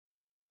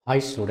Hi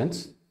students,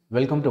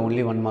 welcome to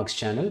Only One Marks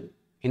channel.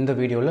 In the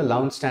video,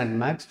 11th standard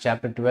Maths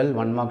chapter 12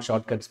 1 mark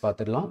shortcuts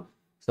பார்த்துடலாம்.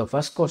 So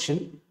first question,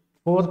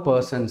 4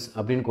 persons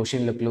அப்படின்னு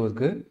questionல clue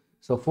இருக்கு.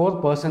 So 4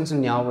 persons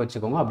ஞாபகம்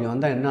வச்சுக்கோங்க. அப்படி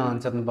வந்தா என்ன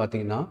ஆன்சர்னு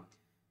பார்த்தீங்கன்னா,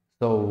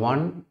 so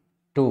 1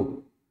 2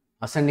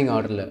 ascending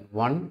orderல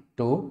 1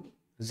 2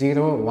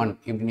 0 1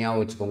 இப்படி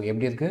ஞாபகம் வச்சுக்கோங்க.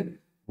 எப்படி இருக்கு?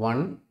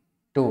 1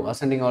 2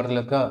 ascending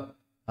orderல இருக்கா?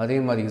 அதே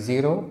மாதிரி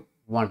 0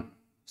 1.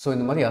 ஸோ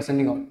இந்த மாதிரி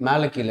ascending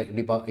மேலே கீழே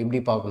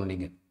இப்படி பார்க்கணும்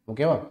நீங்கள்.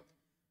 ஓகேவா?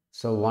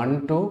 ஸோ 1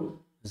 2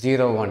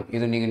 0 1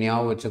 இது நீங்கள்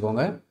ஞாபகம்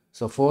வச்சுக்கோங்க.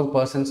 ஸோ 4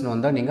 பர்சன்ஸ்னு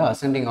வந்தால் நீங்கள்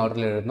அசெண்டிங்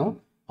ஆர்டரில் எழுதணும்.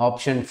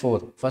 Option 4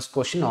 first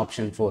question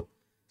option 4.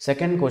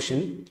 Second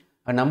question,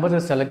 a number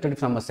is selected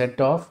from a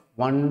set of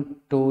 1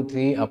 2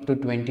 3 up to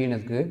 20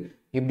 இருக்குது.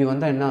 இப்படி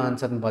வந்தால் என்ன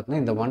ஆன்சர்னு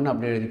பார்த்தீங்கன்னா, இந்த 1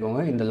 அப்படியே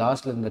எழுதிக்கோங்க, இந்த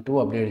லாஸ்ட்டில் இந்த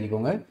 2 அப்படியே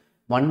எழுதிக்கோங்க.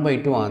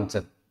 1/2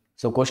 ஆன்சர்.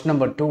 ஸோ கொஷின்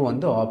நம்பர் 2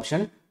 வந்து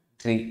ஆப்ஷன்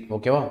 3.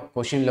 ஓகேவா?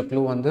 கொஷினில்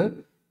க்ளூ வந்து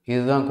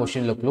இதுதான்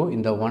கொஷினில் க்ளூ.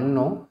 இந்த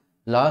 1ம்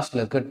லாஸ்ட்டில்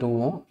இருக்க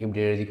 2ம் இப்படி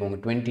எழுதிக்கோங்க.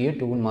 20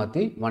 2ன்னு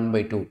மாற்றி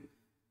 1/2.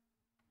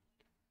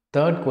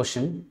 Third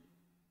question,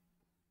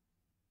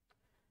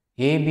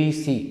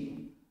 ABC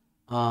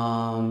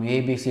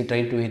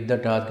try to hit the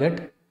target.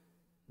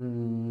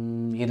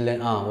 இதில்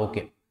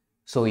ஓகே.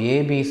 ஸோ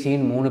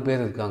ஏபிசின்னு 3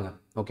 பேர் இருக்காங்க.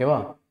 ஓகேவா?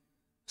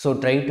 So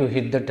try to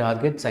hit the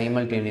target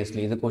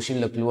simultaneously. இது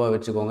கொஷினில் க்ளூவாக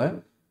வச்சுக்கோங்க.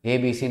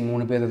 ஏபிசின்னு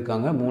 3 பேர்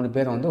இருக்காங்க. 3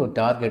 பேர் வந்து ஒரு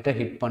டார்கெட்டை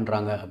ஹிட்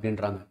பண்ணுறாங்க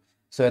அப்படின்றாங்க.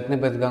 ஸோ எத்தனை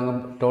பேர் இருக்காங்க?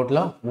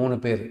 டோட்டலாக 3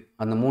 பேர்.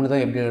 அந்த 3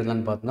 தான் எப்படி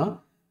எழுதலான்னு பார்த்தோன்னா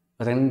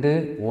 2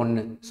 1.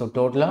 ஸோ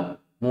டோட்டலாக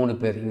 3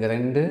 பேர். இங்கே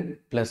 2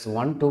 +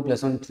 1 2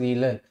 + 1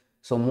 3ல்.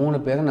 ஸோ 3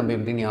 பேரை நம்ம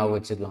எப்படி ஞாபகம்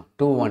வச்சுக்கலாம்?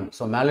 2 1.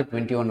 ஸோ மேலே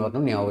 21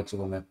 வரணும் ஞாபகம்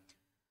வச்சுக்கோங்க.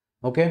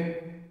 ஓகே.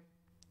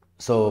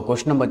 ஸோ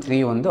கொஷின் நம்பர்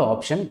 3 வந்து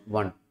ஆப்ஷன்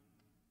 1.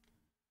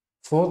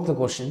 ஃபோர்த்து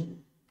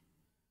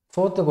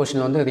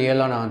கொஷின் வந்து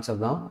ரியலான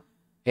ஆன்சர் தான்.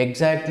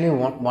 Exactly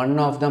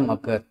one of them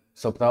occur.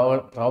 So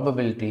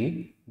probability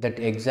that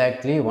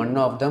exactly one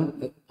of them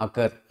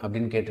occur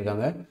அப்படின்னு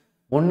கேட்டிருக்காங்க.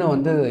 ஒன்று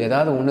வந்து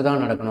ஏதாவது ஒன்று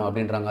தான் நடக்கணும்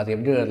அப்படின்றாங்க. அது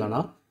எப்படி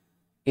எழுதலாம்னா,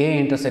 A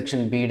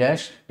intersection B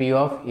dash P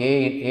of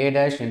A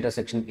dash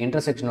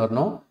intersection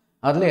வரணும்.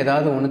 அதில்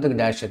ஏதாவது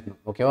ஒன்றுத்துக்கு டேஷ்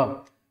இருக்கணும். ஓகேவா?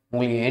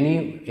 உங்களுக்கு any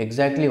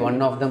exactly one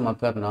of them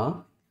அக்கர்னா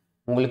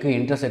உங்களுக்கு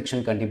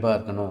இன்டர்செக்ஷன் கண்டிப்பாக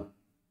இருக்கணும்.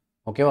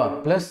 ஓகேவா?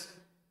 ப்ளஸ்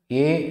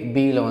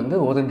ABயில் வந்து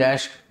ஒரு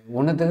டேஷ்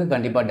ஒன்றுத்துக்கு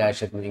கண்டிப்பாக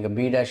டேஷ் இருக்கணும். இங்கே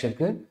B டேஷ்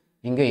இருக்குது,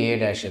 இங்கே A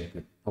டேஷ்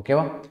இருக்குது.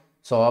 ஓகேவா?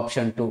 So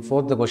option 2.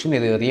 ஃபோர்த்து கொஷின்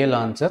இது real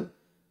answer.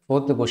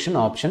 Fourth question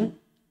option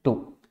 2.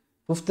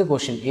 Fifth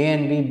question, A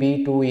and B be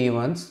 2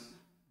 events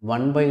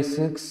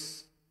 1/6.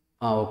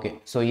 Okay.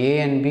 So A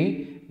and B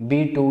be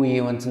 2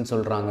 eventsன்னு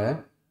சொல்கிறாங்க.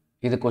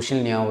 இது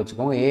கொஷின் ஞாபகம்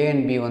வச்சுக்கோங்க. A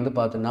and B வந்து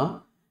பார்த்தோன்னா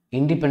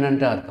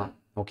இண்டிபெண்ட்டாக இருக்கான்.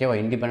 ஓகேவா?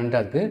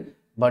 இண்டிபெண்ட்டாக இருக்குது.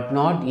 But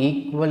not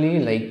equally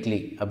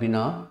likely.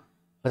 அப்படின்னா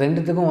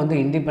ரெண்டுத்துக்கும் வந்து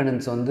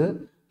இண்டிபெண்டன்ஸ் வந்து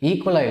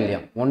ஈக்குவலாக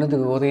இல்லையா?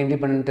 ஒன்றுத்துக்கு ஒரு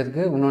இண்டிபெண்ட்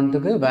இருக்குது,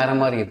 இன்னொன்றுத்துக்கு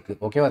வேறு மாதிரி இருக்குது.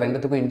 ஓகேவா?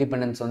 ரெண்டுத்துக்கும்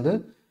இண்டிபெண்டன்ஸ் வந்து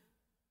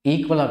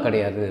ஈக்குவலாக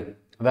கிடையாது,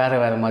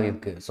 வேறு மாதிரி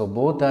இருக்குது. So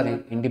both are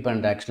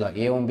independent.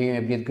 ஆக்சுவலாக ஏவும் பியும்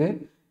எப்படி இருக்குது?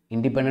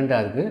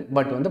 இண்டிபெண்ட்டாக இருக்குது.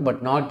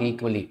 பட் நாட்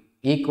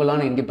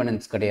ஈக்குவலான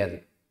இண்டிபெண்டன்ஸ் கிடையாது.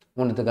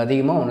 ஒன்றுத்துக்கு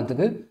அதிகமாக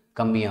ஒன்றுத்துக்கு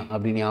கம்மியாக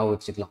அப்படின்னு ஞாபகம்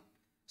வச்சுக்கலாம்.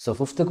 So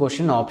fifth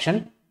question option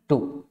 2.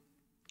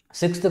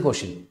 Sixth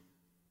question,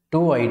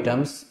 2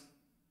 items.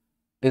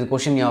 இது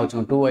கொஷின் ஞாபகம்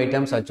வச்சுக்கோங்க. 2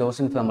 items are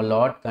chosen from a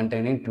lot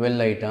containing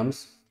 12 items.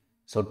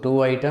 So 2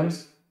 items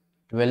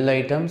 12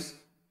 items,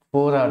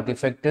 4 are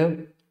defective.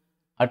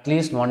 At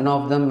least one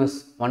of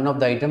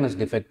the item is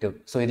defective.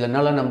 So இதில்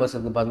என்னெல்லாம் நம்பர்ஸ்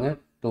இருக்குது பாருங்கள்.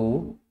 2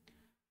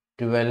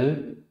 12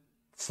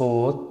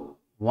 4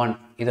 1.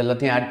 இது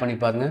எல்லாத்தையும் add பண்ணி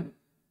பாருங்கள்.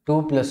 2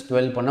 +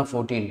 12 பண்ணால்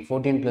 14,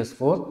 14 +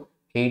 4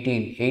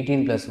 18,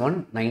 18 + 1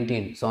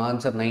 19. ஸோ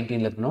ஆன்சர்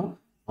 19 இருக்கணும்.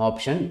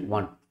 Option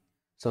 1.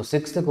 So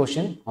sixth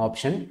question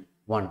option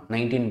 1,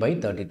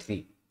 19/33.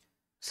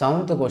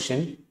 Seventh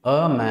question, a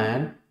man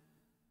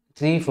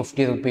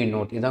 350 rupee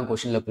note. இதுதான்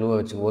கொஷினில் க்ளூவை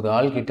வச்சு ஒரு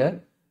ஆள்கிட்ட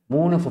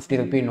 3 50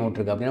 ரூபி நோட்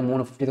இருக்குது. அப்படின்னா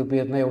 3 50 ரூபி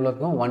இருந்தால் எவ்வளோ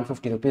இருக்கும்?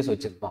 150 rupees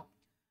வச்சுருப்பான்.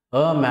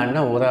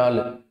 மேன்னா ஒரு ஆள்.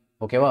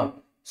 ஓகேவா?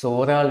 ஸோ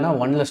ஒரு ஆள்னா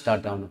 1ல்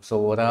ஸ்டார்ட் ஆகணும். ஸோ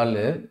ஒரு ஆள்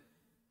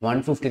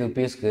 150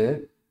 rupeesக்கு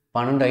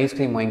 12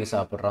 ஐஸ்கிரீம் வாங்கி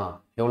சாப்பிட்றான்.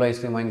 எவ்வளோ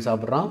ஐஸ்கிரீம் வாங்கி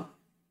சாப்பிட்றான்?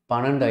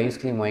 12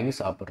 ஐஸ்கிரீம் வாங்கி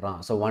சாப்பிட்றான்.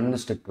 ஸோ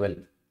 1:12.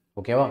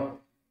 ஓகேவா?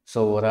 ஸோ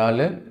ஒரு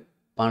ஆள்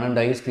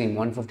 12 ஐஸ்கிரீம்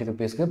 150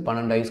 rupeesக்கு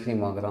 12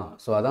 ஐஸ்கிரீம் வாங்குறான்.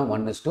 ஸோ அதான்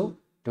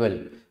 1:12.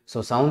 So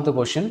seventh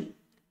question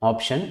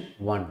option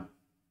 1.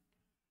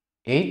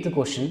 Eighth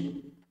question,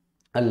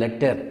 a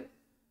letter.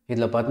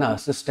 இதில் பார்த்தீங்கன்னா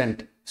அசிஸ்டண்ட்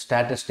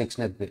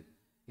ஸ்டாட்டிஸ்டிக்ஸ்னு இருக்குது.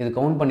 இது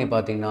கவுண்ட் பண்ணி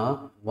பார்த்தீங்கன்னா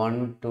 1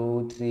 2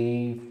 3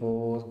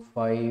 4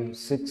 5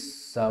 6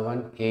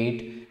 7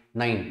 8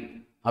 9.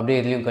 அப்படியே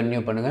இதுலேயும்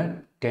கன்டினியூ பண்ணுங்கள்.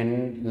 10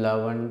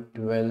 11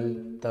 12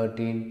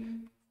 13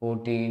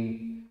 14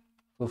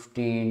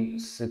 15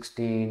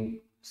 16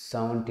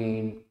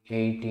 17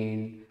 18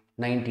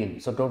 19.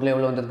 ஸோ டோட்டல்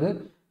எவ்வளோ வந்திருக்கு?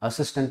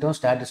 அசிஸ்டண்ட்டும்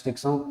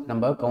ஸ்டாட்டிஸ்டிக்ஸும்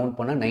நம்ம கவுண்ட்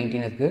பண்ணால்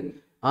 19 இருக்குது.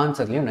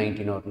 ஆன்சர்லேயும்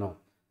 19 வரணும்.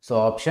 So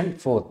option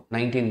 4,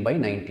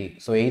 19/90.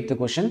 So eighth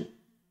question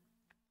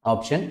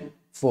option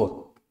 4.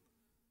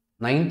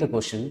 Ninth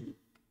question,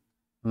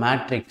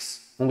 matrix.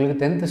 உங்களுக்கு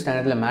 10th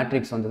ஸ்டாண்டர்டில்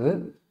மேட்ரிக்ஸ் வந்தது.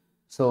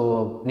 ஸோ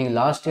நீங்கள்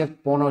லாஸ்ட் இயர்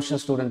போன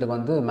வருஷம் ஸ்டூடெண்ட்டுக்கு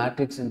வந்து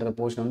மேட்ரிக்ஸ்ன்ற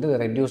போர்ஷன் வந்து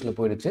ரெடியூஸில்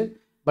போயிடுச்சு.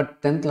 பட்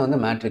 10th வந்து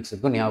மேட்ரிக்ஸ்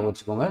இருக்கும், ஞாபகம்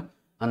வச்சுக்கோங்க.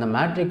 அந்த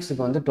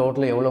மேட்ரிக்ஸுக்கு வந்து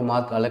டோட்டலாக எவ்வளோ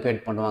மார்க்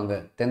அலோகேட் பண்ணுவாங்க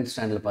 10th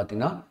ஸ்டாண்டர்டில்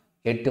பார்த்தீங்கன்னா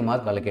 8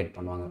 மார்க் அலோகேட்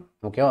பண்ணுவாங்க.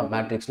 ஓகேவா?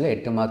 மேட்ரிக்ஸில்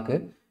 8 மார்க்கு.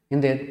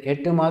 இந்த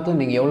 8 மார்க்கில்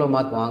நீங்கள் எவ்வளோ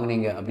மார்க்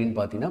வாங்குனீங்க அப்படின்னு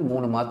பார்த்தீங்கன்னா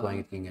 3 மார்க்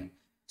வாங்கியிருக்கீங்க.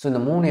 ஸோ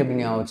இந்த 3 எப்படி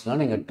ஞாபகம்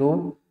வச்சுக்கலாம், நீங்கள் 2,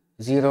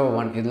 0,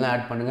 1 இதெல்லாம்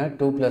ஆட் பண்ணுங்கள்.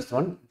 2 +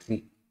 1 3.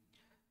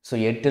 ஸோ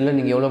 8ல்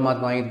நீங்கள் எவ்வளோ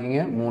மார்க்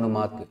வாங்கியிருக்கீங்க? 3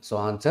 mark. So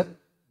answer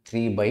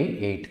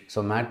 3/8. So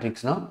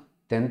மேட்ரிக்ஸ்னால்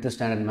 10th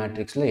standard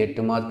மேட்ரிக்ஸில்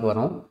 8 மார்க்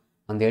வரும்.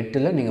 அந்த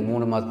 8ல் நீங்கள்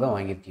 3 மார்க் தான்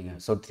வாங்கியிருக்கீங்க.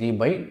 So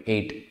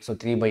 3/8. So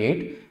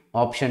 3/8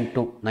 option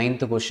 2.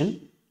 9th question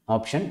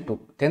option 2.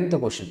 10th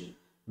question.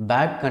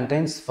 Back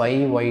contains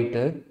 5 white,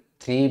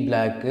 3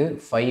 black,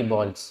 5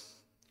 balls.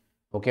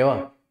 ஓகேவா?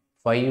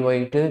 5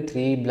 white,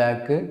 3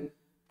 black,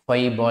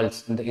 5 balls.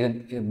 இந்த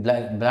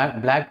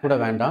black கூட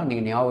வேண்டாம்,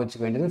 நீங்கள் ஞாபகம்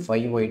வச்சுக்க வேண்டியது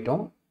 5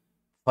 whiteம்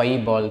 5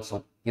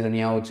 balls-உம். இதை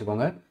ஞாபகம்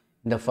வச்சுக்கோங்க.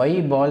 இந்த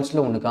 5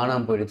 balls-ல் ஒன்று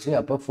காணாமல் போயிடுச்சு,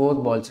 அப்போ 4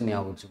 balls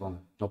ஞாபகம் வச்சுக்கோங்க.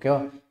 ஓகேவா?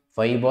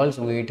 5 balls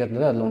உங்கள்கிட்ட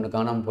இருந்தது, அதில் ஒன்று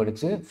காணாமல்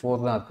போயிடுச்சு, 4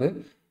 தான் இருக்குது.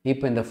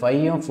 இப்போ இந்த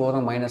 5ம்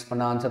 4ம் மைனஸ்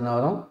பண்ண ஆன்சர் என்ன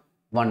வரும்?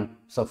 1.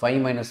 ஸோ 5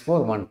 -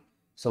 4 1.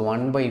 ஸோ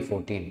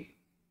 1/14.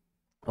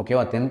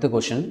 ஓகேவா? 10th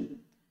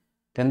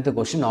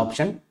question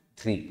option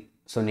 3.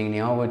 ஸோ நீங்கள்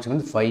ஞாபகம்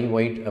வச்சுக்கோங்க 5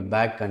 white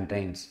back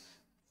contains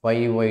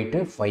 5 white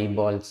 5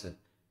 balls.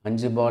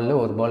 5 பாலில்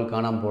ஒரு பால்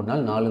காணாமல்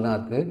போட்டனால் 4 தான்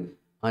இருக்குது.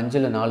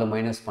 5ல் 4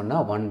 மைனஸ்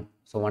பண்ணால் 1.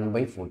 ஸோ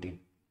 1/14.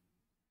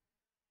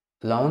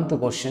 11th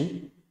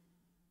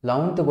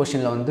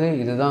கொஷினில் வந்து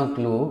இதுதான்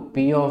clue. P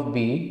of B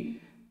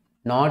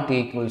not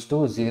equals to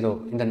 0.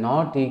 இந்த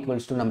not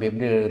equals to நம்ம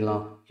எப்படி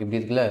எழுதலாம்? இப்படி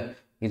இருக்குல்ல,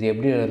 இது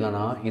எப்படி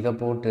எழுதலாம்னா இதை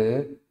போட்டு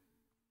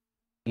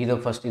இதை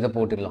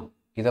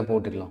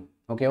போட்டுக்கலாம்.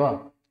 ஓகேவா?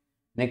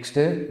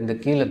 நெக்ஸ்ட்டு இந்த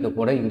கீழே இருக்க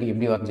கூட இங்கே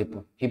இப்படி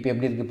வரைஞ்சிப்போம். இப்போ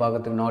எப்படி இருக்குது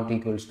பார்க்கறதுக்கு? not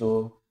equals to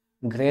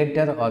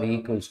greater or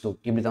equals to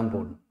இப்படி தான்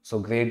போடணும். So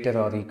greater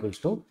or equals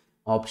to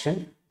option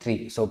 3.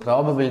 So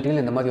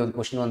ப்ராபபிலிட்டியில் இந்த மாதிரி ஒரு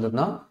கொஷின்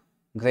வந்ததுன்னா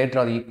greater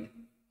or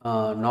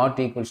not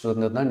equals to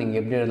இருந்ததுன்னா நீங்கள்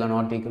எப்படி எழுதலாம்?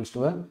 not equals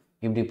to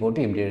இப்படி போட்டு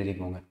இப்படி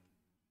எழுதிக்கோங்க.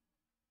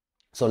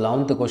 So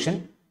 11th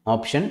question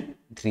option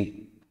 3.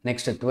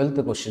 Next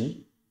 12th question.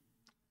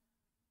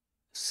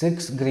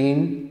 6 green,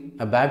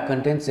 a bag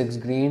contains 6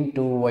 green,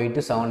 2 white,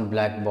 7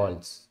 black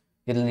balls.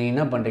 இதில் நீங்கள்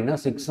என்ன பண்ணுறீங்கன்னா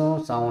 6ம்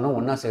 7ம்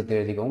ஒன்றா சேர்த்து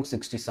எழுதிக்கோங்க.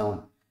 67.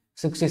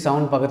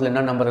 67 பக்கத்தில்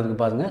என்ன நம்பர் இருக்குது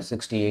பாருங்கள்?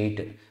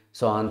 68.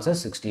 So answer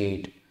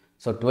 68.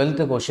 So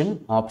 12th question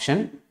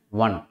option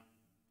 1.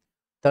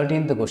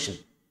 13th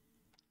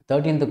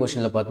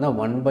கொஷினில் பார்த்தீங்கன்னா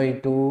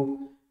 1/2,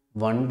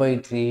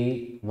 1/3,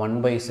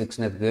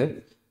 1/6ன்னு இருக்குது.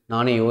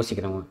 நானே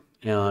யோசிக்கிறேங்க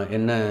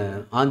என்ன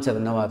ஆன்சர்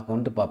என்னவா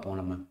இருக்கும்ன்ட்டு பார்ப்போம்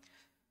நம்ம.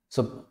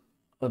 ஸோ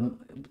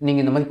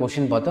நீங்கள் இந்த மாதிரி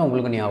கொஷின் பார்த்தா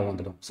உங்களுக்கு ஞாபகம்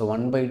வந்துடும். ஸோ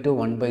 1/2,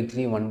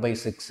 1/3,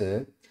 1/6.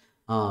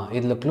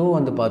 இதில் க்ளூ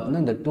வந்து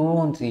பார்த்தீங்கன்னா இந்த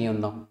 2ம்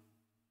 3ம் தான்.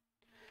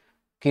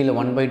 கீழே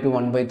 1/2,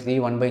 1/3,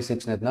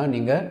 1/6ன்னு இருந்தால்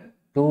நீங்கள்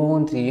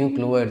 2ம் 3ம்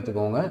க்ளூவாக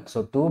எடுத்துக்கோங்க. So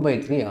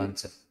 2/3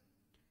 answer.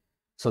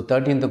 So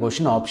 13th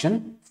question option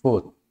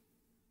 4.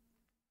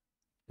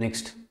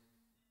 Next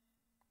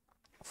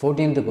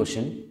 14th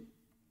question.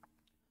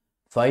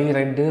 5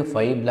 red,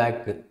 5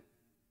 black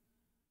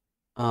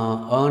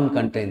earn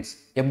contains.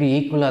 எப்படி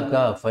ஈக்குவலாக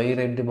இருக்கா? 5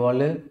 red ball,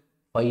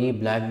 5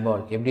 black ball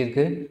எப்படி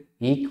இருக்குது?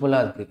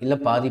 ஈக்குவலாக இருக்குது, இல்லை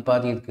பாதி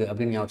பாதி இருக்குது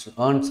அப்படின்னு ஞாபகம்.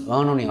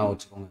 ஏர்னும் ஞாபகம்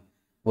வச்சுக்கோங்க.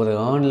 ஒரு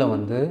ஏர்னில்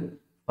வந்து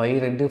 5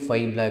 red,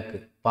 5 black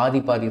பாதி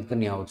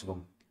இருக்குன்னு ஞாபகம்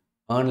வச்சுக்கோங்க.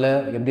 ஏர்னில்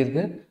எப்படி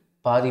இருக்குது?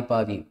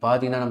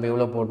 பாதினா நம்ம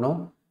எவ்வளோ போடணும்?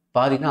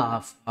 பாதினா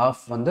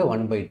ஆஃப் வந்து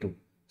 1/2.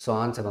 ஸோ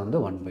ஆன்சர் வந்து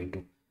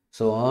 1/2.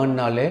 ஸோ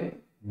ஏர்ன்னாலே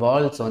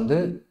பால்ஸ் வந்து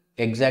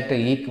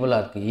எக்ஸாக்டாக ஈக்குவலாக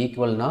இருக்குது.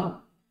 ஈக்குவல்னா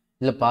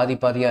இல்லை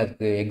பாதியாக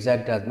இருக்குது,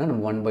 எக்ஸாக்டாக இருக்குன்னா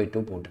நம்ம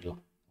 1/2 போட்டுக்கலாம்.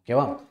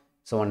 ஓகேவா?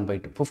 So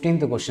 1/2.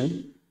 15th question.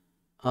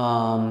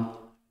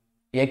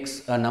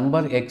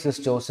 Number X is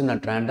chosen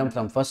at random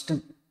from first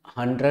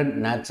 100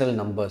 natural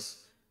numbers.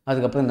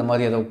 அதுக்கப்புறம் இந்த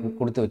மாதிரி ஏதோ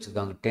கொடுத்து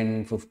வச்சுருக்காங்க 10,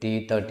 50,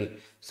 30.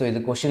 ஸோ இது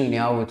கொஷின்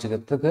ஞாபகம்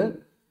வச்சுக்கிறதுக்கு.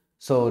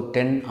 ஸோ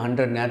 10,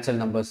 100 நேச்சுரல்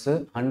நம்பர்ஸு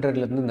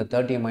 100லேருந்து இந்த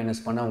 30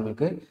 மைனஸ் பண்ணால்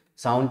உங்களுக்கு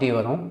 70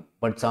 வரும்.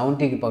 பட்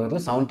 70க்கு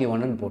பக்கத்தில்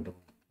 71ன்னு போட்டுருவோம்.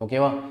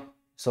 ஓகேவா?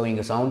 ஸோ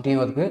இங்கே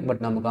 70யும் இருக்குது,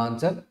 பட் நமக்கு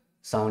answer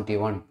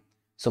 71.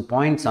 So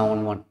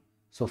 0.71.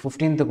 So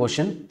 15th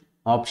question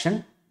option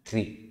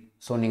 3.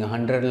 So நீங்கள்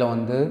 100ல்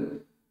வந்து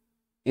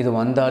இது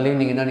வந்தாலே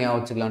நீங்கள் என்ன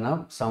ஞாபகம் வச்சுக்கலாம்னா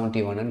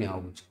 71ன்னு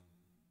ஞாபகம் வச்சுக்கோங்க.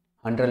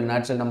 100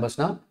 நேச்சுரல்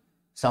நம்பர்ஸ்னால்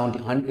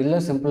 70. இல்லை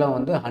சிம்பிளாக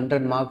வந்து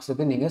 100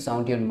 மார்க்ஸுக்கு நீங்கள்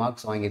 71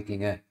 மார்க்ஸ்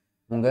வாங்கியிருக்கீங்க.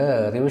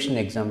 உங்கள் ரிவிஷன்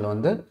எக்ஸாமில்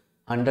வந்து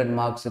 100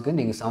 மார்க்ஸுக்கு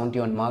நீங்கள்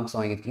 71 மார்க்ஸ்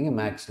வாங்கியிருக்கீங்க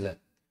மேக்ஸில்.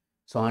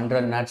 So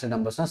 100 natural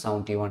நம்பர்ஸ்னால்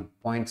 71,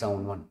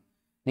 0.71.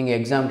 நீங்கள்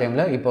எக்ஸாம்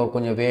டைமில் இப்போ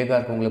கொஞ்சம் வேகாக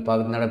இருக்கும், உங்களுக்கு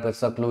பார்க்குறதுனால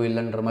பெருசாக க்ளூ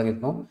இல்லைன்ற மாதிரி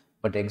இருக்கும்.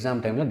 பட்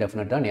எக்ஸாம் டைமில்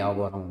டெஃபினட்டாக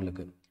ஞாபகம் வரும்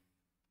உங்களுக்கு.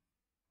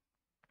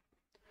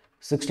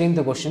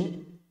 16th question.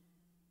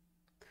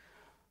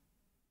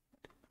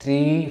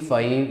 3,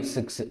 5,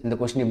 6 இந்த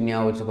கொஷின் இப்படி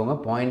ஞாபகம் வச்சுக்கோங்க.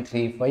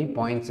 0.35,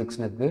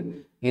 0.6ன்னு இருக்குது.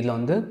 இதில்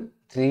வந்து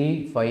 3,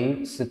 5,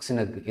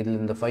 6ன்னு இருக்குது. இதில்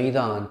இந்த 5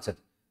 தான் ஆன்சர்.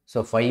 ஸோ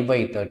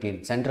 5/13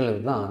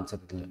 சென்ட்ரல் தான்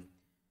ஆன்சர். இதில்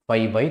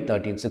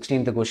 5/13.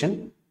 16th question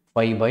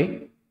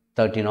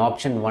 5/13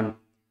 option 1.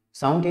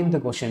 17th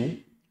question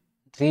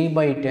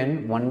 3/10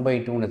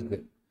 1/2ன்னு இருக்குது.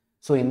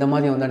 ஸோ இந்த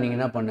மாதிரி வந்தால் நீங்கள்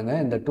என்ன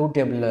பண்ணுங்கள், இந்த 2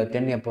 டேபிளில்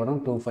 10 எப்போ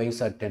வரும், 2 5s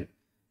are 10,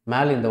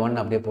 மேலே இந்த 1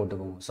 அப்படியே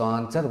போட்டுக்கோங்க. ஸோ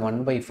ஆன்சர்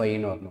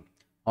 1/5ன்னு வரணும்.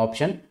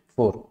 ஆப்ஷன்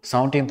 4.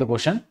 17th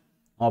question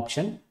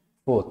option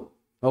 4.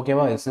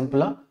 ஓகேவா? இது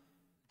சிம்பிளாக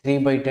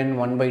 3/10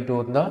 1/2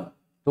 இருந்தால்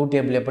 2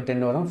 டேபிள் எப்போ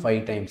 10 வரும்,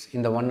 5 டைம்ஸ்.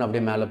 இந்த 1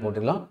 அப்படியே மேலே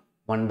போட்டுக்கலாம்,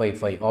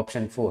 1/5.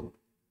 ஆப்ஷன் 4.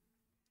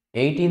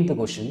 18th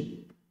question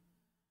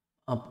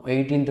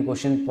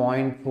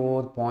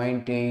 0.4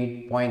 0.8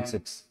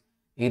 0.6.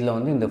 இதில்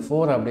வந்து இந்த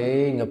 4 அப்படியே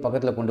இங்கே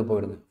பக்கத்தில் கொண்டு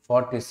போயிடுங்க.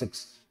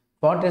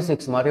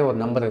 46 மாதிரி ஒரு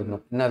நம்பர்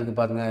இருக்கணும். என்ன இருக்குது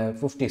பாருங்கள்,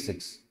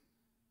 56.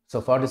 ஸோ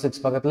 46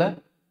 பக்கத்தில்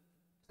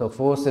ஸோ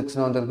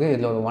 46ன்னு வந்துருக்கு.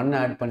 இதில் ஒரு 1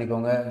 ஆட்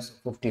பண்ணிக்கோங்க,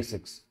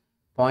 56.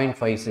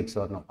 0.56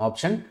 வரணும்.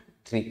 ஆப்ஷன்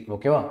 3.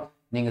 ஓகேவா?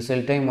 நீங்கள் சில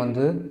டைம்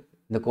வந்து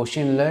இந்த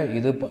கொஷினில்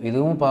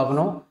இதுவும்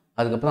பார்க்கணும்,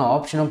 அதுக்கப்புறம்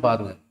ஆப்ஷனும்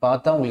பாருங்கள்.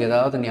 பார்த்தா உங்களுக்கு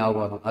ஏதாவது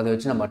ஞாபகம் வரும், அதை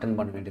வச்சு நம்ம அட்டன்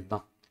பண்ண வேண்டியது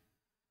தான்.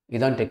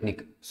 இதுதான்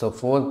டெக்னிக். ஸோ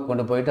 4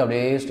 கொண்டு போயிட்டு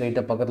அப்படியே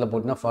ஸ்ட்ரைட்டாக பக்கத்தில்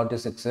போட்டுனா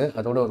 46,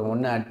 அதோட ஒரு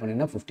 1 ஆட்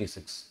பண்ணினா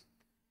 56.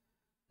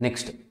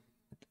 Next,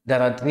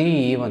 there are 3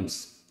 events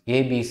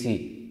ABC.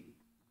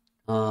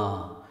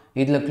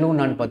 இதில் க்ளூ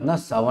நான் பார்த்தீங்கன்னா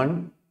 7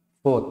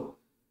 4.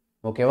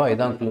 ஓகேவா?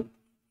 இதுதான் க்ளூ.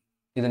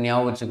 இது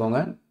ஞாபகம்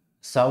வச்சுக்கோங்க.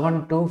 7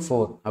 to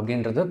 4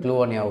 அப்படின்றத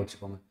க்ளூவாக ஞாபகம்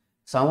வச்சுக்கோங்க.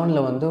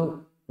 7ல் வந்து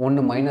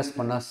 1 மைனஸ்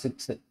பண்ணால்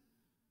 6,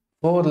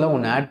 4ல்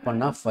 1 ஆட்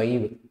பண்ணால்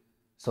 5.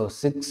 ஸோ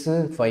 6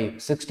 5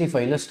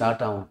 65ல்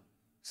ஸ்டார்ட் ஆகும்.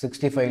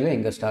 65ல்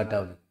இங்கே ஸ்டார்ட்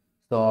ஆகுது.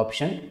 So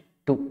option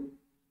 2.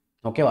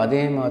 ஓகே,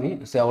 அதே மாதிரி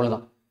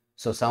அவ்வளோதான்.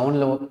 ஸோ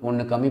 7ல்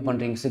 1 கம்மி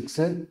பண்ணுறீங்க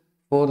 6,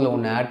 4ல்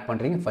 1 ஆட்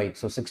பண்ணுறீங்க 5.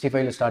 ஸோ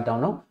 65ல் ஸ்டார்ட்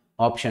ஆகணும்.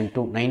 Option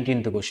 2.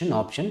 19th question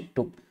option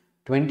 2.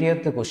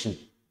 20th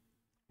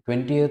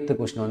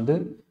question வந்து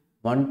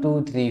 1 2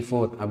 3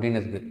 4 அப்படின்னு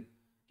இருக்குது.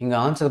 இங்கே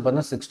ஆன்சர்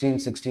பார்த்தா 16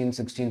 16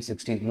 16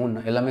 16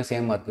 3 எல்லாமே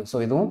சேமாக இருக்குது. ஸோ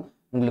இதுவும்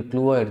உங்களுக்கு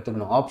க்ளூவாக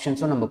எடுத்துக்கணும்.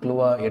 ஆப்ஷன்ஸும் நம்ம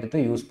க்ளூவாக எடுத்து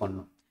யூஸ்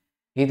பண்ணணும்.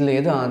 இதில்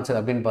எது ஆன்சர்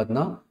அப்படின்னு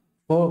பார்த்தோன்னா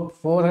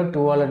 4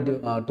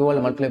 2ஆல்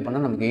மல்டிப்ளை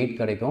பண்ணால் நமக்கு 8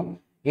 கிடைக்கும்.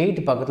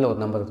 8 பக்கத்தில் ஒரு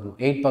நம்பர் இருக்கணும்.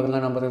 8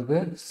 பக்கத்தில் நம்பர் இருக்குது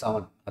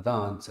 7. அதுதான்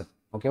ஆன்சர்.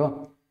 ஓகேவா?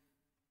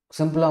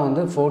 சிம்பிளாக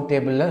வந்து 4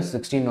 டேபிளில்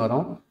 16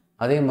 வரும்.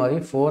 அதே மாதிரி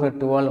 4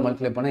 2ஆல்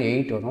மல்டிப்ளை பண்ணால்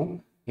 8 வரும்.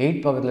 8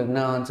 பக்கத்தில் என்ன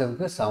ஆன்சர்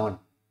இருக்குது 7.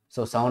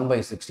 So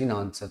 7/16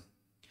 answer.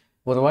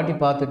 ஒரு வாட்டி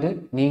பார்த்துட்டு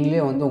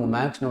நீங்களே வந்து உங்கள்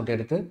மேக்ஸ் நோட்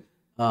எடுத்து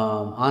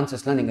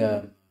ஆன்சர்ஸ்லாம்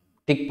நீங்கள்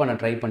டிக் பண்ண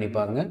ட்ரை பண்ணி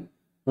பாருங்கள்.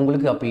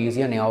 உங்களுக்கு அப்போ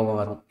ஈஸியாக ஞாபகம்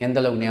வரும். எந்த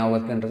அளவுக்கு ஞாபகம்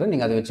இருக்குன்றதை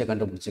நீங்கள் அதை வச்சு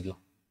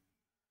கண்டுபிடிச்சிக்கலாம்.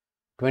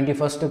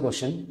 21st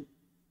கொஷின்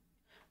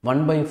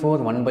 1/4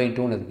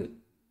 1/2ன்னு இருக்குது.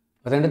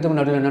 ரெண்டுத்துக்கு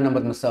நடுவில் என்ன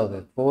நம்பர் மிஸ் ஆகுது,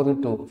 4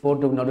 2. 4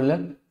 2 நடுவில்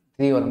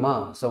 3 வருமா?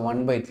 So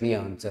 1/3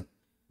 answer.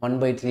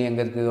 1/3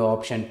 எங்கே இருக்குது?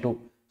 Option 2.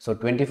 So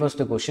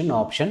 21st question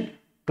option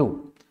 2.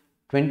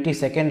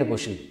 22nd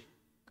question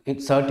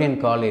certain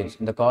college.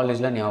 இந்த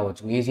காலேஜ்லாம் ஞாபகம்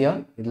வச்சுக்கோங்க.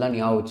 ஈஸியாக இதெல்லாம்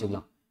ஞாபகம்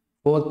வச்சுக்கலாம்.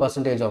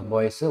 4% ஆஃப்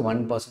பாய்ஸு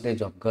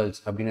 1% ஆஃப்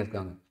கேர்ள்ஸ் அப்படின்னு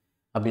இருக்காங்க.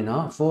 அப்படின்னா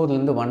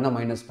 4லேருந்து 1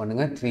 மைனஸ்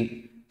பண்ணுங்கள் 3.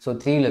 ஸோ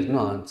 3ல்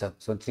இருக்கணும் answer.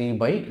 So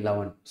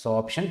 3/11. So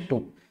option 2.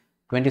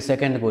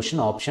 22nd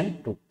question option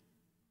 2.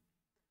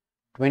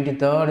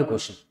 23rd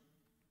question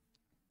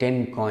 10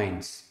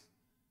 coins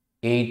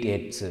 8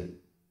 heads.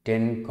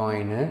 10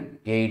 coin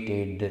 8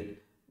 head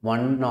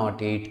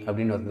 108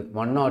 அப்படின்னு வருது.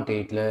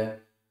 108ல்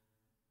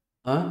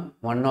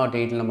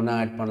 108ல் நம்ம என்ன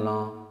ஆட்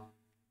பண்ணலாம்?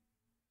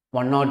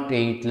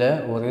 108ல்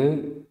ஒரு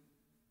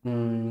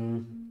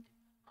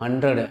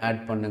 100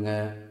 ஆட்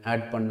பண்ணுங்கள்.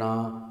 ஆட்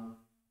பண்ணால்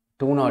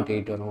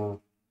 208 வரும்.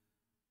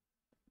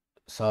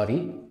 சாரி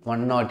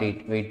 108.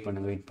 வெயிட்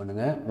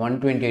பண்ணுங்கள்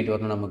 128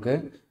 வரணும் நமக்கு.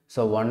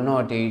 ஸோ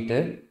 108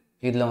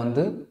 இதில்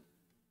வந்து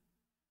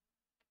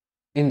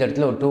இந்த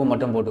இடத்துல ஒரு 2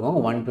 மட்டும்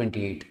போட்டுக்கோங்க.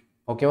 128.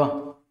 ஓகேவா?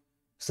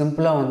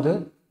 சிம்பிளாக வந்து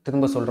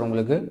திரும்ப சொல்கிறேன்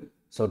உங்களுக்கு.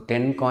 ஸோ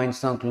 10 coins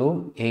தான் க்ளூ,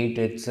 8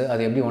 heads.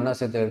 அது எப்படி ஒன்றா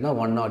சேர்த்து எழுதுனா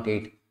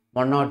 108.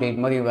 108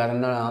 மாதிரி வேறு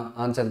என்ன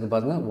ஆன்சருக்கு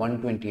பாருங்கள்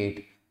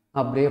 128.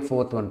 அப்படியே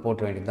 4th ஒன்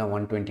போட்டு வேண்டியது தான்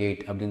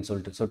 128 அப்படின்னு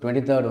சொல்லிட்டு. ஸோ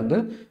 23rd வந்து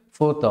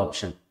 4th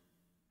option.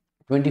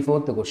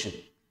 24th question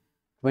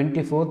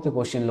 24th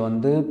கொஷினில்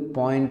வந்து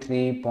 0.3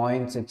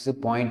 0.6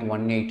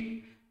 0.18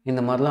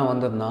 இந்த மாதிரிலாம்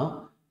வந்ததுன்னா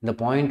இந்த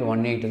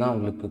 0.18 தான்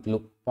உங்களுக்கு க்ளூ.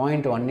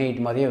 0.18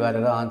 மாதிரியே வேறு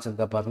ஏதாவது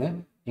ஆன்சர் தான் பாருங்கள்.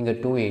 இங்கே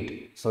 28.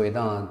 ஸோ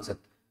இதுதான் ஆன்சர்.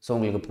 ஸோ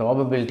உங்களுக்கு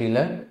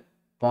ப்ராபபிலிட்டியில்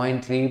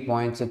 0.3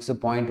 0.6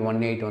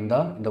 0.18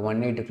 வந்தால் இந்த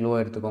 18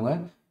 க்ளூவாக எடுத்துக்கோங்க.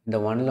 இந்த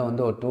 1ல்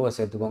வந்து ஒரு 2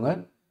 சேர்த்துக்கோங்க,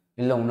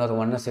 இல்லை இன்னொரு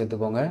 1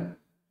 சேர்த்துக்கோங்க.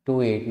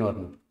 28ன்னு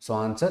வரணும். So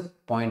answer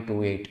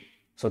 0.28.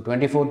 So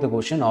 24th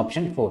question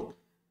option 4.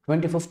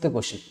 25th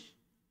question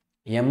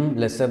m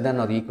lesser than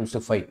or equals to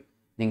 5.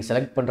 நீங்கள்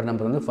செலக்ட் பண்ணுற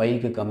நம்பர் வந்து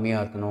 5க்கு கம்மியாக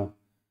இருக்கணும்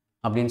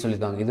அப்படின்னு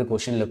சொல்லியிருக்காங்க. இது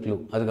கொஷினில் க்ளூ.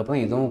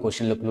 அதுக்கப்புறம் இதுவும்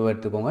கொஷினில் க்ளூ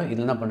எடுத்துக்கோங்க.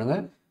 இதில் என்ன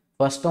பண்ணுங்கள்,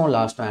 ஃபஸ்ட்டும்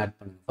லாஸ்ட்டும் ஆட்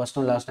பண்ணுங்கள்.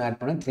 ஃபஸ்ட்டும் லாஸ்ட்டும் ஆட்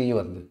பண்ணால் 3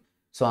 வருது.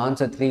 ஸோ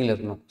ஆன்சர் 3ல்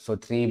இருக்கணும். So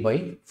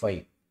 3/5.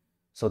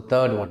 So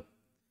 3rd one.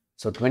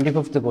 So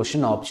 25th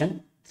question option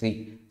 3.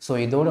 So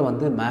இதோட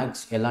வந்து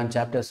மேக்ஸ் எல்லா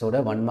சாப்டர்ஸோட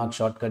 1 mark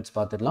ஷார்ட்கட்ஸ்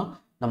பார்த்துடலாம்.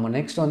 நம்ம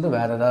நெக்ஸ்ட் வந்து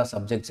வேறு ஏதாவது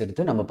சப்ஜெக்ட்ஸ்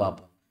எடுத்து நம்ம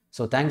பார்ப்போம்.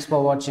 ஸோ தேங்க்ஸ்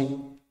ஃபார் வாட்சிங்.